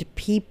varied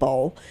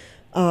people.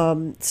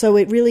 So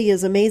it really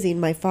is amazing.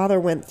 My father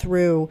went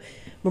through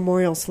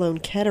Memorial Sloan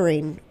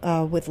Kettering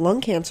with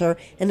lung cancer,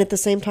 and at the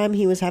same time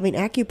he was having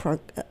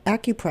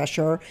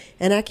acupressure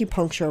and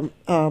acupuncture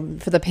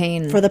for the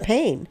pain.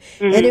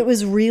 Mm-hmm. And it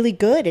was really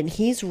good, and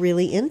he's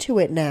really into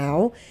it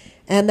now.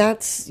 And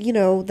that's,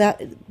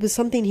 that was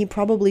something he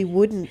probably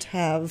wouldn't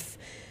have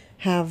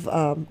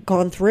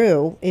gone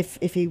through if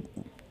he,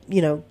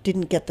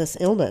 didn't get this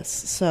illness.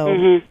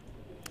 So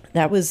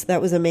that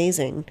was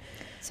amazing.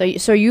 So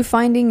are you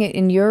finding it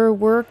in your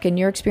work, in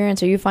your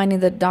experience, are you finding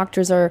that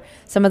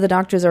some of the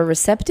doctors are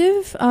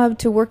receptive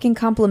to working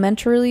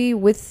complementarily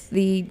with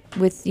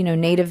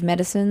native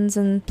medicines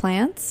and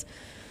plants?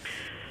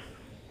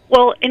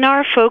 Well, in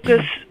our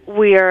focus,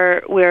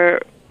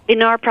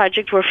 in our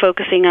project we're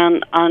focusing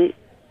on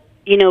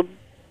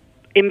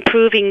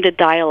improving the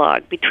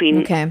dialogue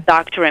between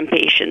doctor and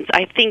patients.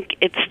 I think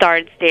it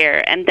starts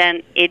there, and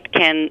then it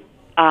can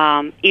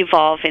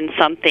evolve in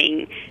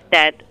something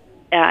that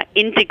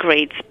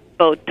integrates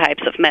both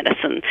types of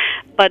medicine.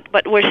 But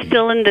we're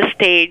still in the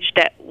stage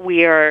that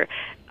we are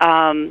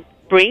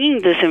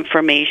bringing this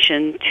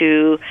information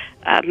to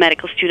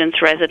medical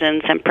students,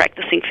 residents, and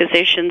practicing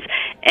physicians.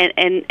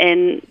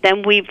 And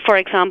then we, for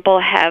example,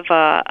 have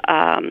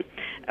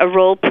a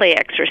role-play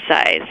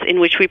exercise in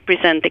which we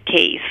present the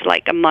case,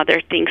 like a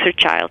mother thinks her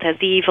child has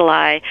the evil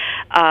eye,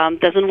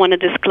 doesn't want to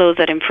disclose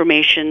that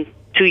information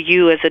to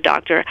you as a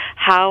doctor.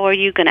 How are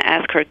you going to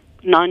ask her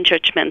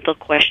non-judgmental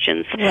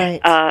questions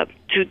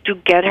to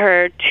get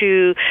her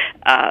to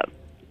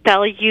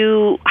tell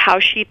you how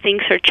she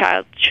thinks her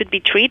child should be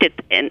treated,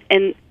 and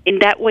in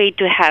that way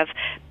to have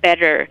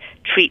better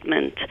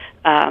treatment,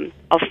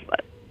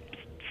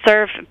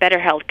 serve better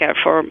healthcare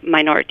for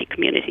minority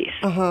communities.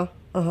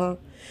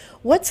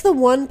 What's the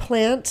one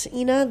plant,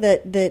 Ina,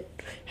 that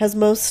has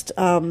most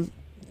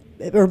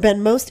or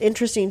been most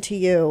interesting to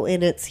you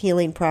in its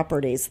healing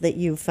properties that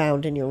you've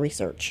found in your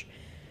research?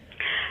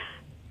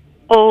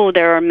 Oh,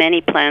 there are many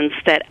plants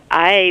that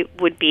I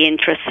would be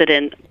interested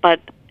in,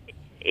 but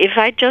if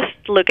I just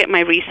look at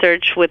my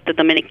research with the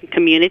Dominican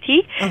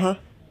community,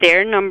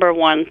 their number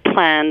one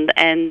plant,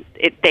 and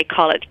they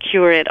call it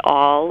cure it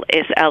all,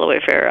 is aloe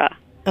vera.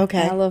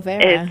 Okay. Aloe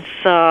vera.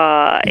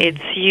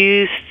 It's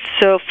used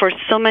for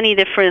so many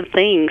different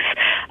things.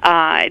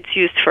 It's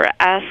used for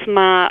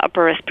asthma,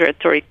 upper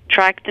respiratory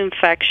tract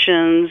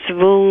infections,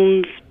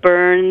 wounds,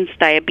 burns,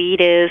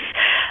 diabetes,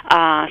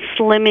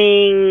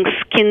 slimming,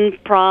 skin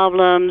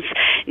problems,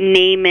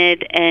 name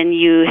it, and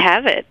you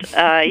have it.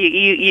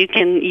 You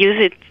can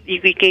use it.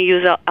 You can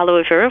use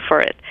aloe vera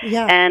for it,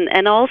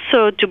 and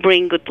also to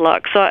bring good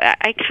luck. So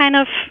I kind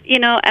of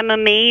am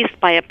amazed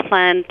by a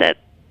plant that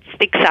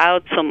sticks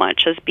out so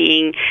much as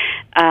being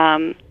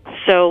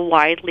so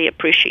widely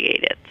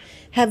appreciated.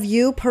 Have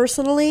you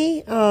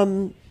personally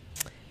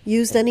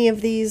used any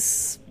of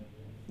these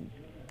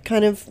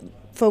kind of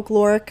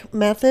folkloric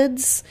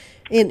methods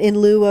in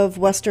lieu of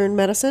Western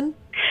medicine?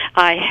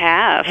 I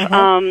have.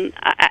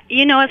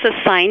 As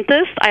a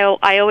scientist,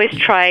 I always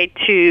try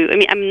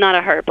to, I'm not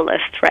a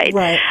herbalist, right?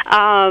 Right.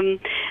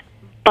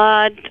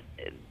 But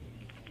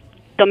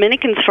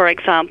Dominicans, for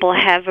example,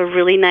 have a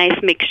really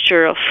nice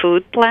mixture of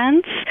food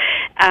plants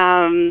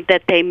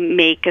that they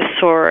make a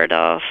sort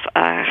of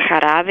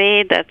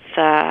jarabe, that's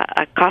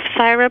a cough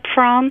syrup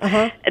from,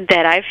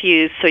 that I've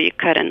used. So you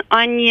cut an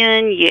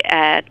onion, you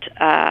add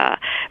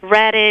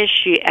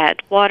radish, you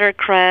add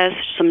watercress,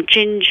 some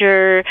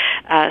ginger,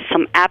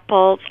 some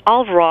apples,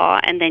 all raw,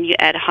 and then you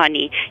add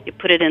honey. You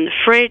put it in the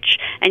fridge,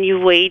 and you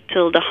wait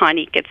till the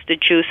honey gets the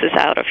juices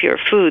out of your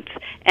foods,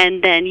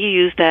 and then you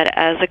use that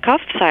as a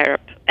cough syrup.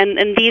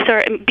 and these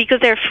are, because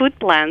they're food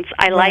plants,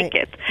 I like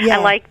it. Yeah.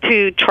 I like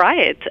to try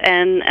it,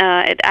 and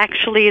it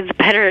actually is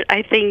better,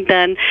 I think,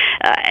 than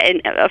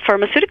in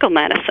pharmaceutical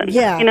medicine.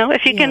 Yeah. You know,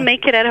 if you can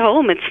make it at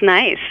home, it's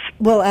nice.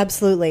 Well,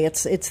 absolutely.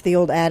 It's the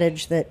old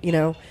adage that, you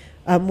know,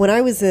 when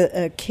I was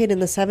a kid in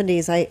the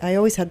 70s, I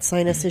always had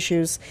sinus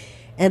issues.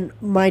 And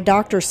my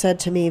doctor said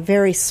to me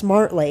very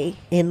smartly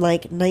in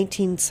like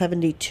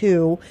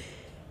 1972,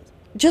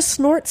 just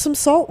snort some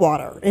salt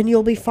water and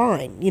you'll be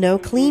fine. You know,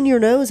 clean your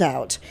nose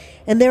out.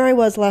 And there I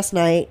was last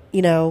night,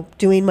 you know,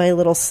 doing my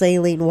little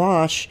saline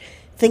wash,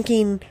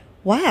 thinking,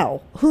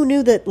 wow, who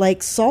knew that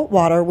like salt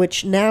water,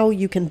 which now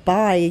you can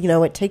buy, you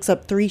know, it takes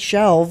up 3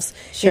 shelves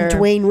Sure. in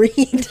Duane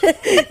Reade.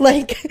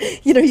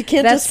 Like, you know, you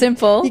can't That's just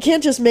simple. You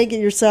can't just make it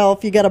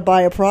yourself. You got to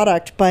buy a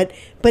product, but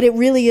it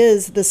really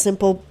is the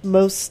simple,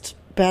 most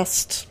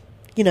best,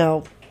 you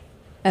know.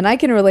 And I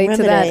can relate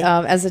to Remedy.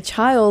 that. As a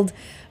child,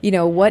 you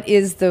know, what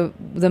is the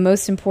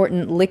most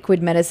important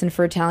liquid medicine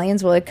for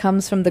Italians? Well, it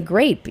comes from the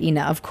grape,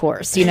 Ina, of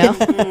course, you know.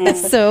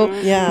 So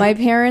Yeah. my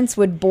parents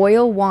would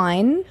boil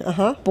wine,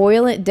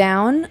 boil it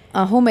down,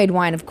 homemade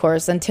wine, of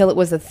course, until it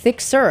was a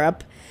thick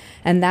syrup.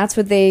 And that's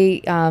what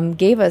they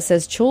gave us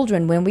as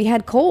children when we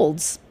had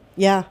colds.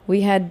 Yeah.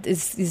 We had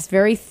this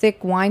very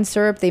thick wine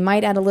syrup. They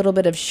might add a little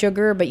bit of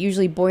sugar, but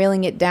usually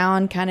boiling it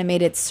down kind of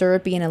made it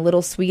syrupy and a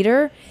little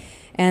sweeter.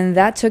 And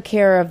that took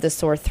care of the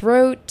sore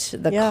throat,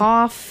 the Yeah.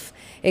 cough.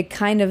 It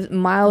kind of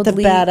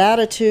mildly... The bad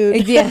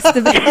attitude. Yes.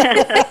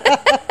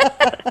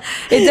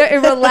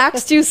 It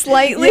relaxed you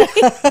slightly.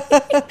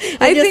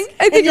 I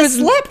think it you was...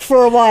 slept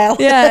for a while.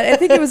 Yeah, I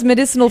think it was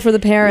medicinal for the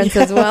parents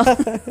as well.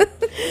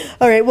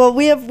 All right. Well,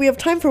 we have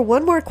time for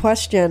one more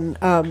question.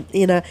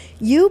 Ina,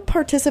 you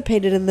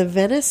participated in the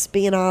Venice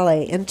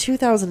Biennale in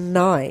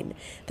 2009.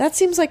 That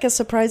seems like a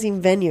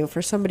surprising venue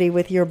for somebody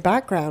with your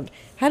background.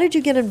 How did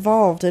you get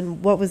involved,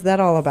 and what was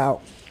that all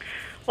about?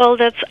 Well,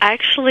 that's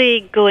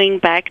actually going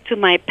back to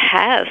my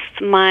past.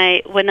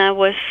 When I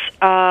was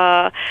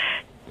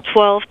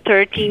 12,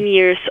 13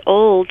 years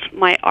old,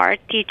 my art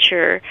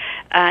teacher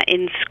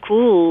in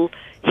school,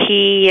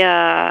 he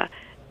has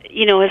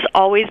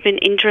always been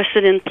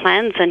interested in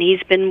plants, and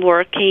he's been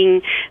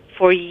working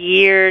for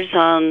years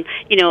on,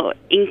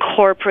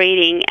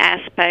 incorporating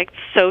aspects,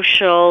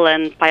 social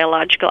and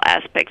biological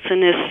aspects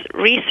in his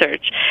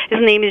research.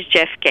 His name is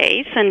Jeff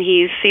Gaze, and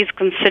he's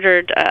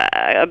considered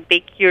a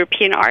big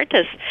European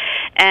artist.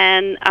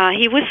 And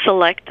he was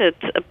selected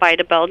by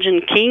the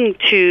Belgian king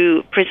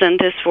to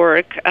present his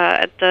work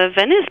at the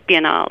Venice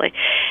Biennale.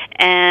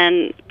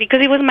 And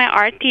because he was my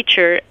art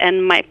teacher,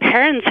 and my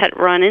parents had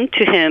run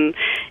into him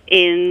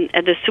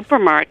at the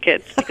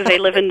supermarket because they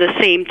live in the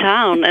same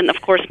town, and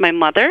of course my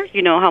mother,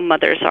 you know how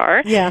mothers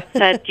are,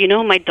 said,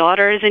 my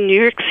daughter is in New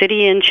York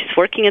City and she's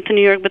working at the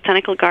New York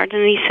Botanical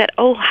Garden. And he said,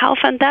 oh, how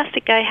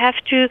fantastic, I have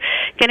to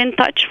get in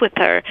touch with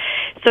her.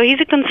 So he's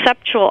a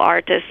conceptual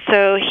artist,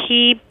 so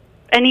he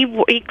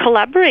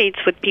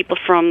collaborates with people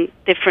from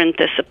different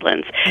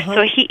disciplines.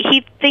 So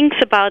he thinks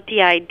about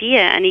the idea,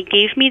 and he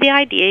gave me the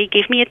idea. He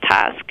gave me a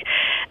task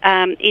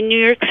in New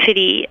York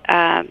City,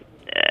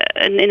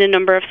 in a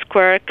number of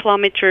square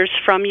kilometers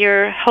from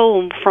your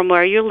home, from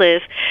where you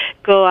live,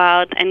 go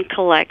out and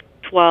collect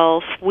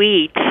 12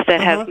 weeds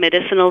that have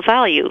medicinal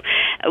value,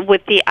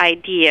 with the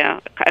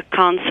idea, a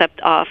concept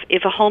of,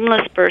 if a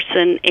homeless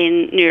person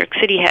in New York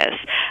City has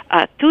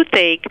a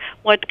toothache,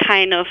 what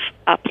kind of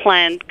a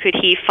plant could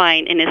he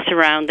find in his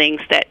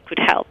surroundings that could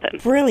help him?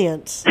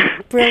 Brilliant.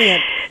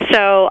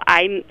 So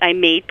I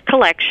made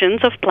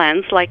collections of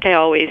plants like I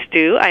always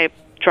do. I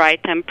dried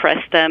them,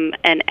 pressed them,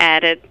 and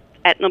added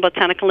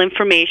ethnobotanical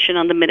information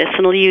on the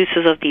medicinal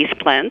uses of these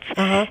plants.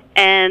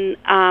 And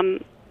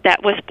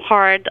that was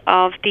part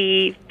of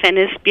the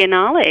Venice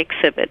Biennale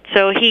exhibit.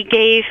 So he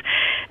gave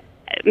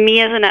me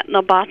as an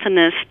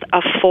ethnobotanist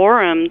a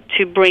forum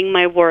to bring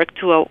my work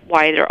to a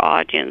wider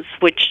audience,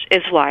 which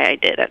is why I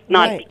did it.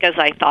 Not because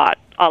I thought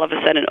all of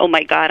a sudden, oh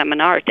my God, I'm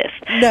an artist.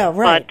 No,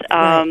 right. But,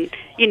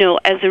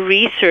 as a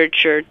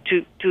researcher,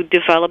 to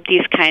develop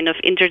these kind of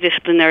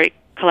interdisciplinary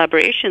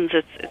collaborations,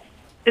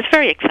 it's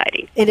very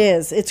exciting. It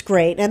is. It's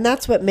great. And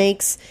that's what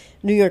makes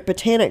New York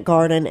Botanic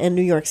Garden and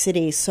New York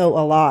City so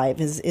alive,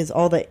 is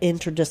all the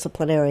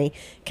interdisciplinary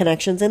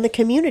connections and the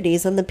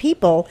communities and the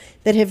people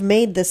that have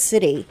made this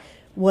city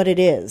what it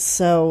is.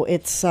 So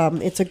it's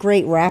a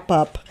great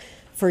wrap-up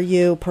for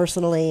you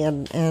personally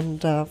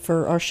and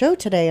for our show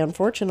today,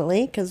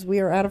 unfortunately, because we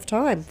are out of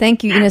time.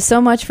 Thank you, Ina, so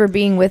much for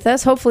being with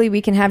us. Hopefully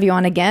we can have you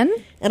on again.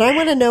 And I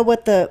want to know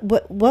what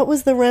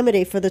was the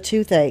remedy for the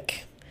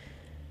toothache?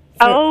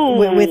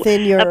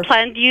 Within your a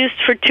plant used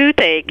for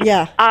toothache.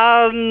 Yeah.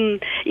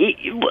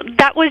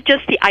 That was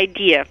just the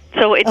idea.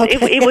 So it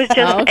was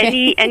just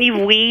any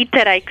weed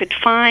that I could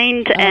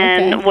find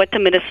and what the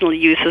medicinal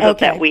uses of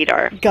that weed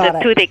are. Got the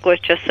it. Toothache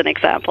was just an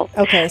example.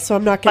 Okay, so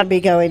I'm not going to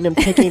be going and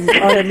picking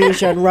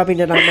Artemisia and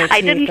rubbing it on my teeth.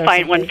 I didn't or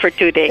find one something. for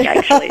toothache,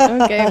 actually.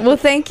 Okay. Well,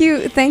 thank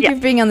you. Thank you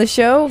for being on the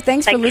show.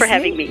 Thanks for listening. for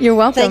having me. You're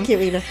welcome. Thank you,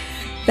 Ina.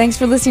 Thanks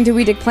for listening to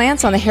We Dig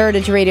Plants on the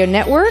Heritage Radio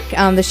Network.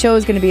 The show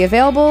is going to be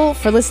available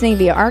for listening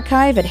via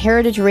archive at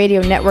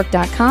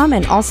heritageradionetwork.com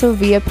and also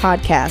via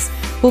podcast.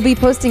 We'll be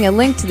posting a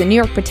link to the New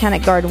York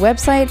Botanic Garden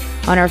website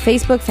on our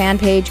Facebook fan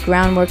page,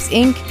 Groundworks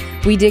Inc.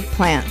 We Dig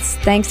Plants.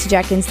 Thanks to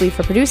Jack Inslee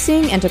for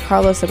producing and to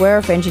Carlos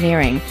Aguero for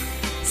engineering.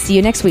 See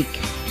you next week.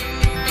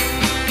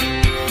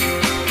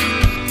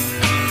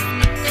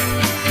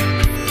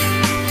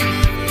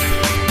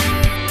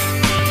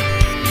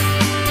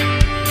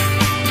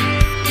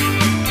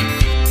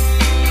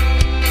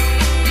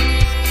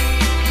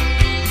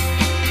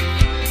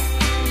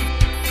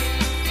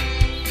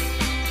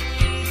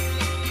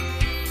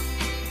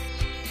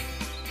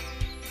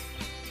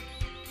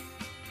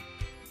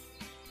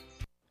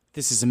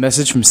 This is a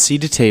message from Sea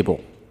to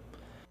Table.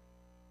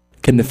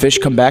 Can the fish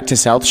come back to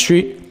South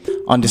Street?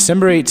 On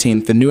December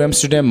 18th, the New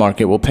Amsterdam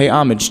Market will pay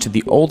homage to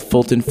the Old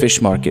Fulton Fish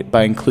Market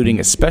by including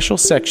a special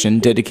section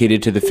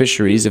dedicated to the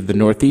fisheries of the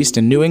Northeast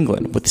and New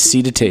England with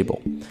Sea to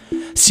Table.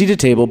 Sea to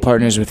Table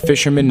partners with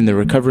fishermen in the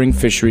recovering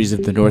fisheries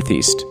of the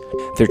Northeast.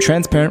 Their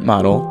transparent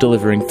model,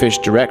 delivering fish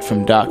direct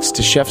from docks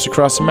to chefs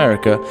across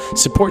America,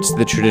 supports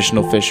the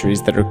traditional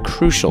fisheries that are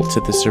crucial to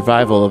the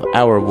survival of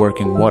our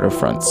working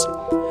waterfronts.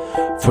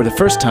 For the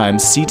first time,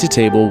 Sea to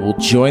Table will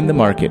join the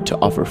market to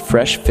offer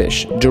fresh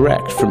fish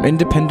direct from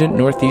independent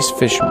Northeast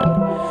fishermen.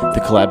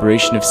 The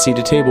collaboration of Sea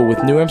to Table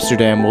with New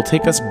Amsterdam will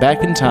take us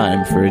back in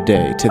time for a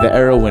day to the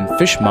era when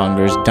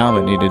fishmongers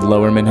dominated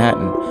Lower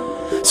Manhattan.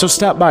 So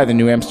stop by the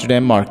New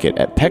Amsterdam Market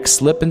at Peck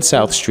Slip and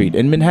South Street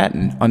in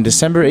Manhattan on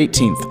December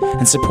 18th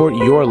and support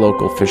your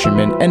local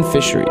fishermen and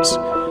fisheries.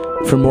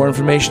 For more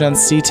information on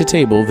Sea to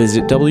Table,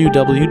 visit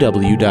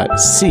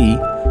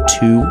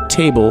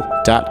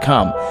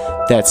www.sea2table.com.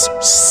 That's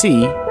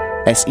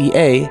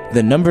C-S-E-A,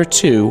 the number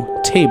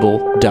 2,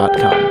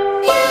 table.com.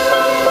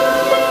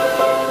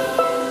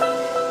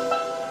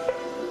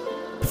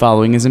 The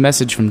following is a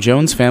message from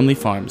Jones Family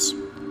Farms.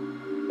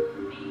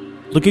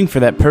 Looking for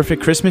that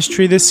perfect Christmas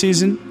tree this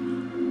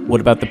season?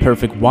 What about the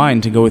perfect wine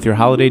to go with your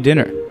holiday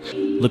dinner?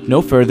 Look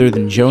no further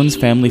than Jones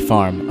Family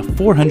Farm, a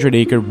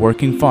 400-acre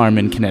working farm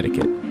in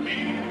Connecticut.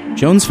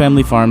 Jones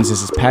Family Farms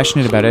is as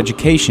passionate about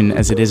education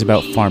as it is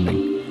about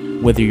farming.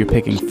 Whether you're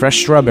picking fresh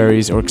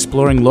strawberries or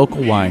exploring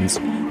local wines,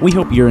 we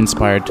hope you're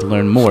inspired to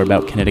learn more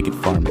about Connecticut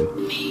farming.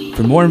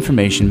 For more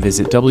information,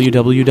 visit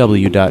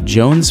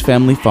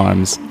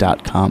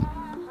www.jonesfamilyfarms.com.